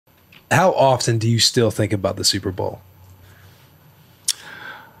How often do you still think about the Super Bowl?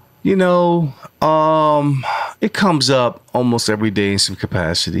 You know, it comes up almost every day in some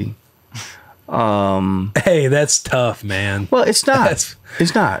capacity. Hey, that's tough, man. Well, it's not.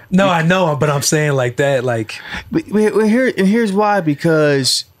 It's not. No, I know, but I'm saying like that, like. But here's why,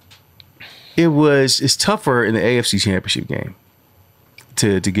 because it's tougher in the AFC Championship game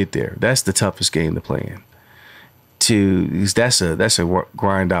to get there. That's the toughest game to play in. That's a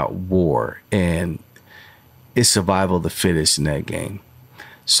grind out war, and it's survival of the fittest in that game.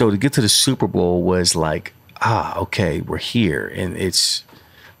 So to get to the Super Bowl was like, okay, we're here, and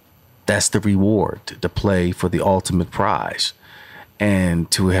that's the reward, to play for the ultimate prize. And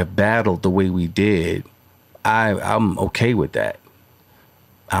to have battled the way we did, I'm okay with that.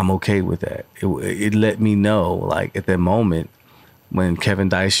 I'm okay with that. It let me know, like, at that moment when Kevin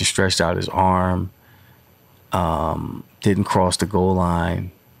Dyson stretched out his arm, didn't cross the goal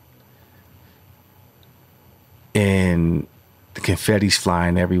line, and the confetti's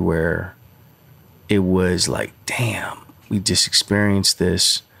flying everywhere. It was like, damn, we just experienced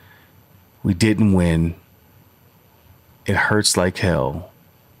this. We didn't win. It hurts like hell,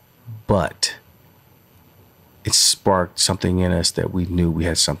 but it sparked something in us that we knew we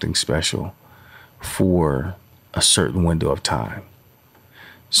had something special for a certain window of time.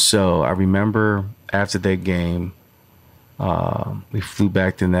 So I remember after that game, we flew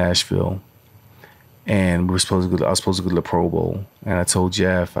back to Nashville, and I was supposed to go to the Pro Bowl. And I told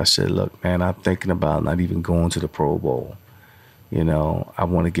Jeff, I said, look, man, I'm thinking about not even going to the Pro Bowl. You know, I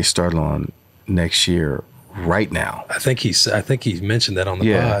want to get started on next year right now. I think he mentioned that on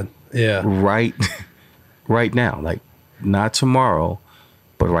the pod. Yeah. Right now. Like, not tomorrow,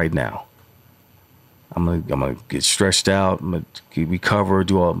 but right now. I'm gonna get stretched out, I'm gonna recover,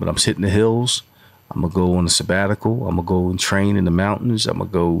 but I'm hitting the hills. I'm gonna go on a sabbatical. I'm gonna go and train in the mountains. I'm gonna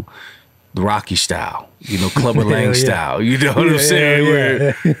go the Rocky style, you know, Clubber Lang style. You know what I'm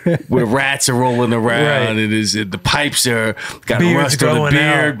saying? Where rats are rolling around, and the pipes are got a rust on the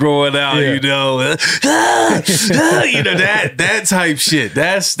beard growing out. You know, you know that type shit.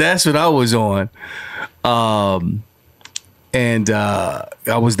 That's what I was on, and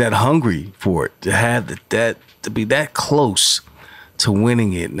I was that hungry for it, to have that to be that close to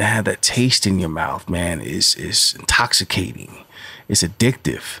winning it, and to have that taste in your mouth, man, is intoxicating. It's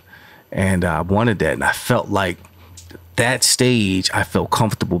addictive. And I wanted that, and I felt like that stage I felt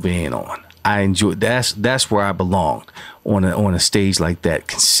comfortable being on. I enjoyed that's where I belonged, on a stage like that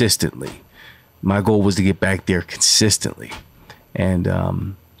consistently. My goal was to get back there consistently, and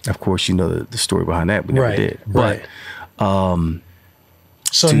of course, you know the story behind that. We never did, but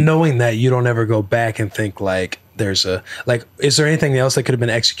so knowing that, you don't ever go back and think like is there anything else that could have been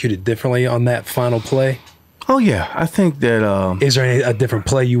executed differently on that final play? Oh yeah, I think that. Is there a different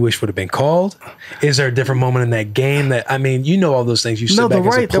play you wish would have been called? Is there a different moment in that game that, I mean, you know all those things. You sit back as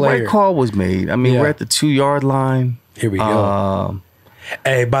a player. The right call was made. I mean, we're at the 2-yard line. Here we go.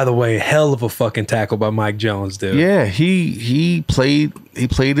 Hey, by the way, hell of a fucking tackle by Mike Jones, dude. Yeah, he played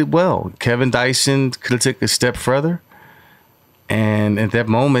it well. Kevin Dyson could have taken a step further, and at that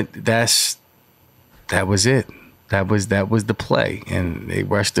moment, that was it. That was the play, and they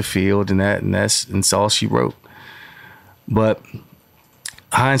rushed the field, and that's all she wrote. But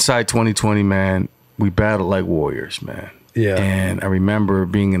hindsight 2020, man, we battled like warriors, man. Yeah. And I remember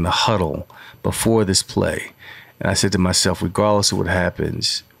being in the huddle before this play, and I said to myself, regardless of what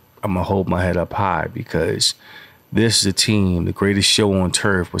happens, I'm gonna hold my head up high, because this is a team. The greatest show on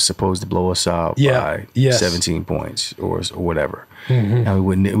turf was supposed to blow us out by 17 points or whatever, and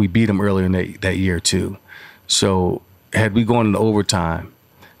we beat them earlier in that year too. So had we gone into overtime,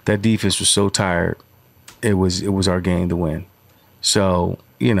 that defense was so tired, it was our game to win. So,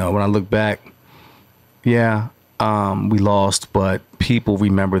 you know, when I look back, we lost, but people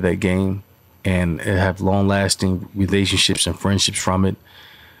remember that game and have long-lasting relationships and friendships from it.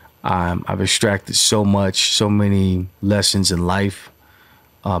 I've extracted so many lessons in life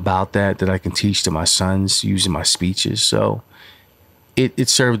about that I can teach to my sons using my speeches. So it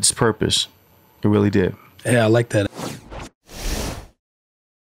served its purpose. It really did. Yeah, I like that.